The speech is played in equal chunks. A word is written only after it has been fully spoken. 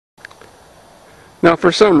Now,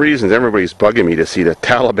 for some reason, everybody's bugging me to see the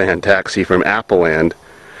Taliban taxi from Appleland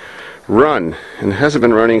run, and it hasn't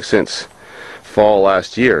been running since fall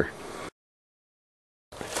last year.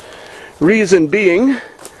 Reason being,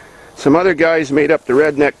 some other guys made up the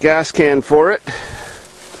redneck gas can for it,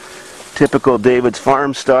 typical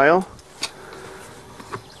Davidsfarm style,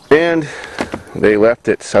 and they left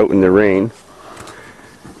it out in the rain,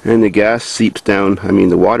 and the gas seeps down,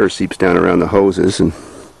 the water seeps down around the hoses, and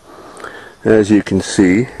as you can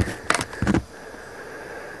see,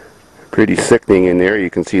 pretty sickening in there. You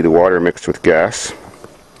can see the water mixed with gas.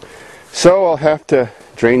 So I'll have to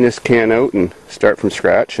drain this can out and start from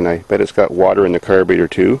scratch, and I bet it's got water in the carburetor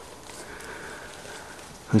too.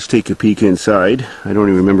 Let's take a peek inside. I don't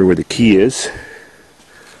even remember where the key is.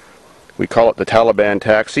 We call it the Taliban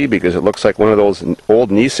taxi because it looks like one of those old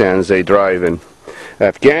Nissans they drive in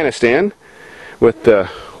Afghanistan, with the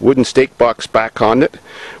wooden stake box back on it,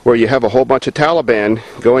 where you have a whole bunch of Taliban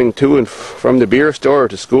going to and from the beer store or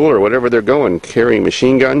to school or whatever they're going, carrying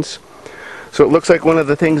machine guns. So it looks like one of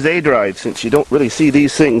the things they drive, since you don't really see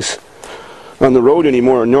these things on the road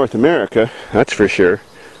anymore in North America, that's for sure.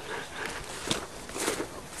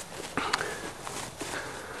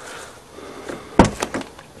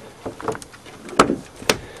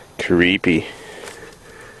 Creepy.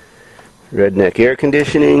 Redneck air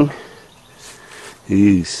conditioning.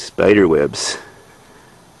 Ooh, spider webs.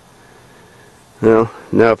 Well,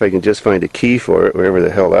 now if I can just find a key for it, wherever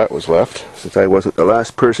the hell that was left, since I wasn't the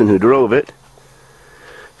last person who drove it.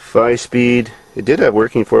 5-speed. It did have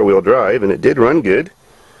working 4-wheel drive, and it did run good.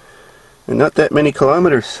 And not that many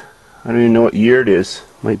kilometers. I don't even know what year it is.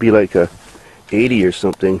 Might be like a 80 or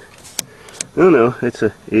something. Oh no, it's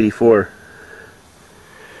a 84.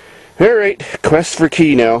 Alright, quest for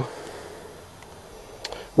key now.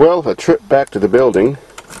 Well, a trip back to the building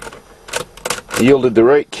yielded the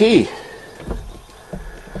right key.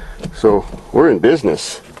 So, we're in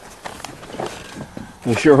business.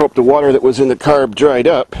 I sure hope the water that was in the carb dried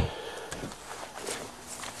up.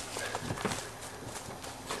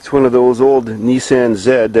 It's one of those old Nissan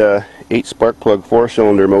Z 8 spark plug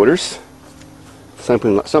 4-cylinder motors.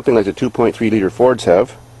 Something like the 2.3 liter Fords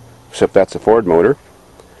have, except that's a Ford motor.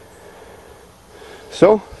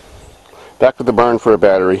 So, back to the barn for a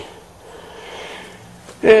battery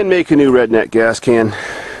and make a new redneck gas can.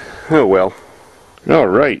 Oh well.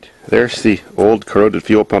 Alright, there's the old corroded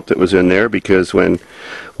fuel pump that was in there, because when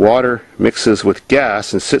water mixes with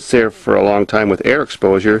gas and sits there for a long time with air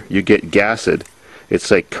exposure, you get gassed. It's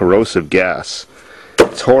like corrosive gas.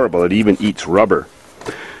 It's horrible. It even eats rubber.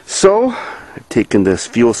 So I've taken this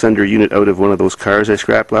fuel sender unit out of one of those cars I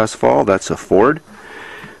scrapped last fall. That's a Ford.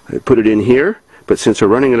 I put it in here. But since we're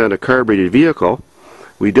running it on a carbureted vehicle,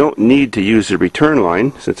 we don't need to use the return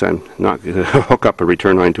line, since I'm not going to hook up a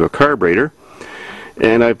return line to a carburetor.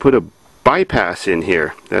 And I put a bypass in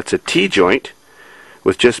here. That's a T-joint,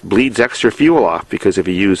 which just bleeds extra fuel off, because if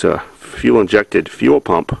you use a fuel-injected fuel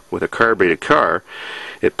pump with a carbureted car,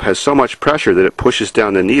 it has so much pressure that it pushes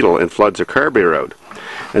down the needle and floods the carburetor out.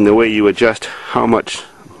 And the way you adjust how much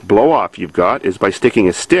blow-off you've got is by sticking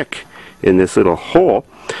a stick in this little hole.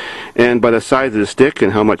 And by the size of the stick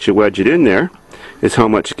and how much you wedge it in there is how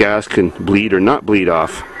much gas can bleed or not bleed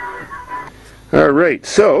off. Alright,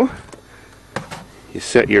 so you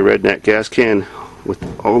set your redneck gas can with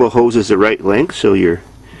all the hoses the right length, so your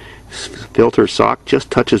filter sock just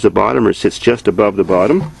touches the bottom or sits just above the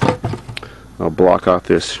bottom. I'll block off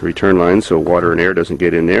this return line so water and air doesn't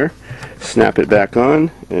get in there. Snap it back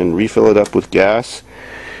on and refill it up with gas,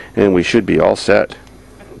 and we should be all set.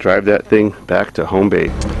 Drive that thing back to home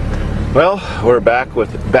base. Well, we're back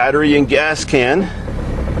with battery and gas can.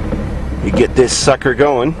 We get this sucker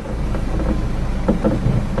going.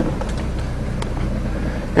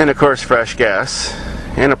 And of course fresh gas,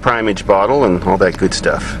 and a primage bottle, and all that good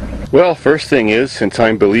stuff. Well, first thing is, since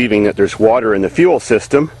I'm believing that there's water in the fuel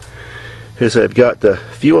system, is I've got the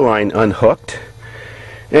fuel line unhooked.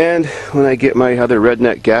 And when I get my other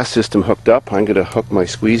redneck gas system hooked up, I'm going to hook my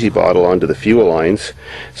squeezy bottle onto the fuel lines,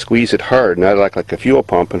 squeeze it hard, not like a fuel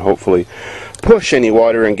pump, and hopefully push any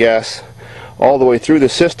water and gas all the way through the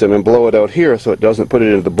system and blow it out here so it doesn't put it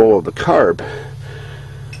into the bowl of the carb.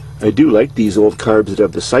 I do like these old carbs that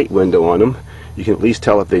have the sight window on them. You can at least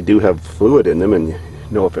tell if they do have fluid in them and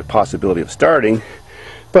know if it's a possibility of starting.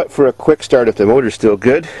 But for a quick start, if the motor's still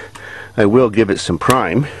good, I will give it some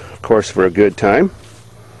prime, of course, for a good time.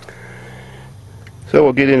 So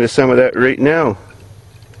we'll get into some of that right now.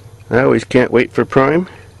 I always can't wait for prime.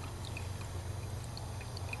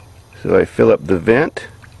 So I fill up the vent,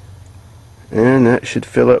 and that should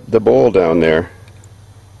fill up the bowl down there.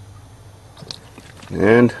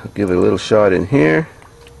 And I'll give it a little shot in here.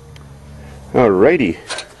 Alrighty.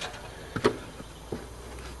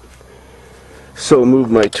 So move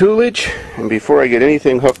my toolage, and before I get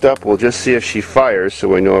anything hooked up, we'll just see if she fires so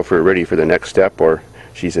we know if we're ready for the next step or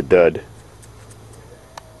she's a dud.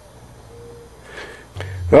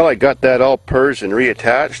 Well, I got that all purged and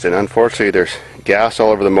reattached, and unfortunately there's gas all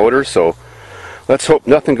over the motor, so let's hope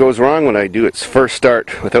nothing goes wrong when I do its first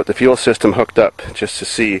start without the fuel system hooked up, just to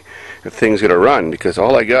see if things gonna run, because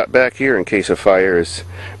all I got back here in case of fire is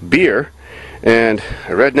beer and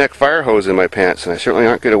a redneck fire hose in my pants, and I certainly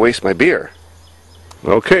aren't gonna waste my beer.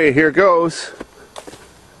 Okay, here goes.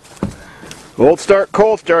 Old start,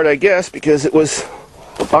 cold start, I guess, because it was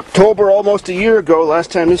October almost a year ago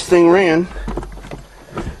last time this thing ran.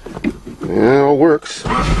 Yeah, it all works.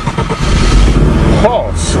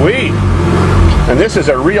 Oh, sweet. And this is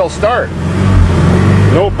a real start.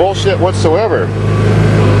 No bullshit whatsoever.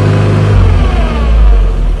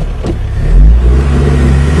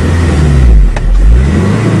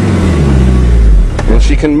 And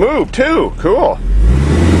she can move too. Cool.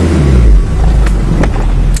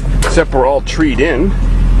 Except we're all treed in.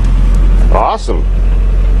 Awesome.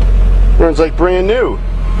 Runs like brand new.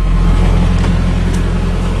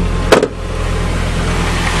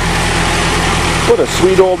 What a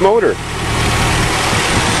sweet old motor.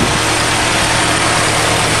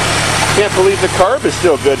 Can't believe the carb is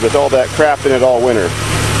still good with all that crap in it all winter.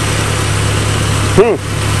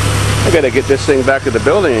 I gotta get this thing back to the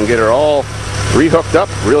building and get her all rehooked up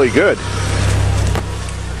really good.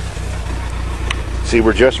 See,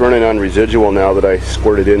 we're just running on residual now that I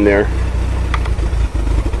squirted in there.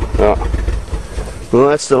 Oh. Well,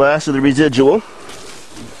 that's the last of the residual.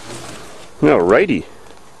 Alrighty.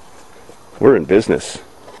 We're in business.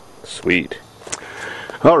 Sweet.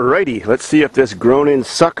 Alrighty, let's see if this grown-in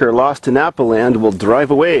sucker lost to Napa Land will drive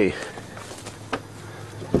away.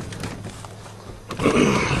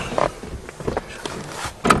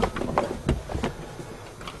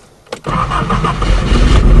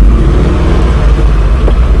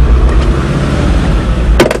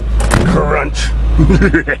 Crunch.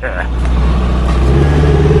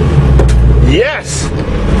 Yes!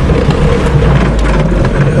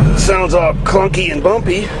 Sounds all clunky and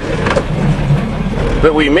bumpy,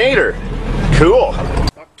 but we made her. Cool.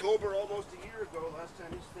 October almost a year ago, last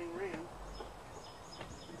time this thing ran.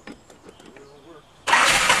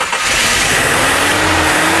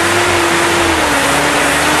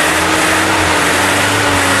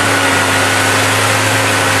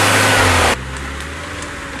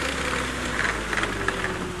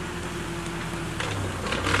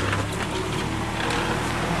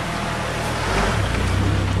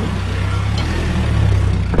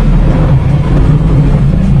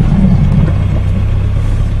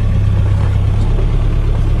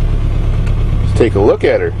 Take a look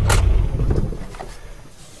at her.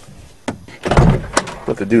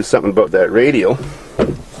 Have to do something about that radial.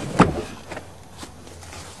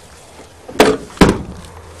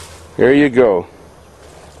 There you go.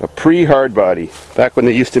 A pre-hard body. Back when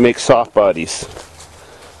they used to make soft bodies.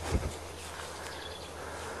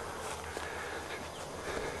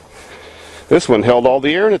 This one held all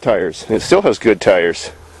the air in the tires. And it still has good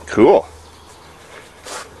tires. Cool.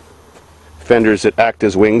 Fenders that act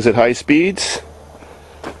as wings at high speeds.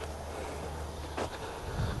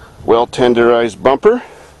 Well tenderized bumper,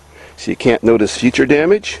 so you can't notice future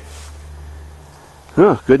damage.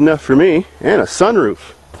 Oh, good enough for me. And a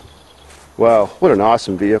sunroof. Wow, what an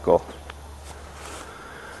awesome vehicle.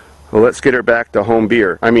 Well, let's get her back to home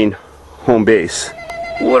base.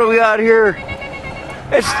 What do we got here?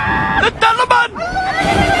 It's the Taliban!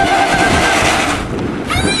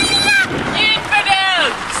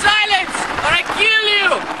 Infidel! Silence, or I kill you!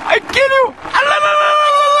 I kill you!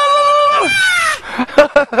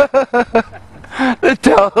 The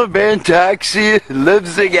Taliban taxi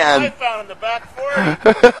lives again. I found the back fork.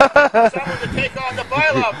 Someone to take on the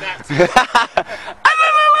bylaw next.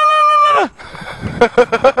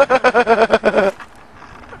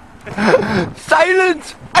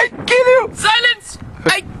 Silence! I kill you! Silence!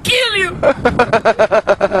 I kill you!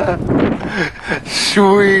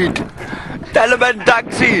 Sweet! Taliban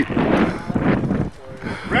taxi!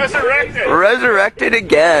 Resurrected! Resurrected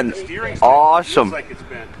again. Awesome.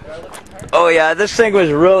 Oh yeah, this thing was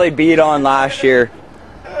really beat on last year.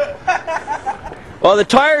 Well, the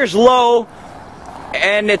tire's low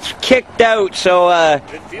and it's kicked out, so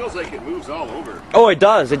it feels like it moves all over. oh, it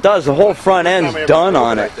does. The whole front end's done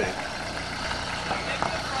on it.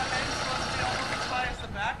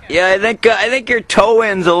 Yeah, I think your toe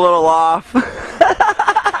end's a little off.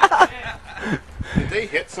 they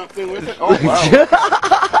hit something with it? Oh,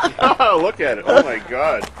 wow. Oh, look at it. Oh, my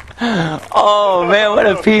God. Oh, man, what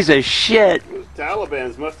a piece of shit. Those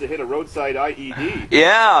Talibans must have hit a roadside IED.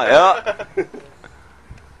 Yeah, yeah.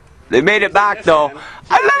 They made it back, though.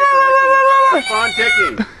 Keep on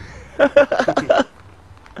ticking.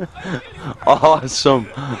 Awesome.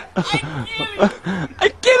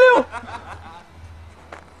 I kill you.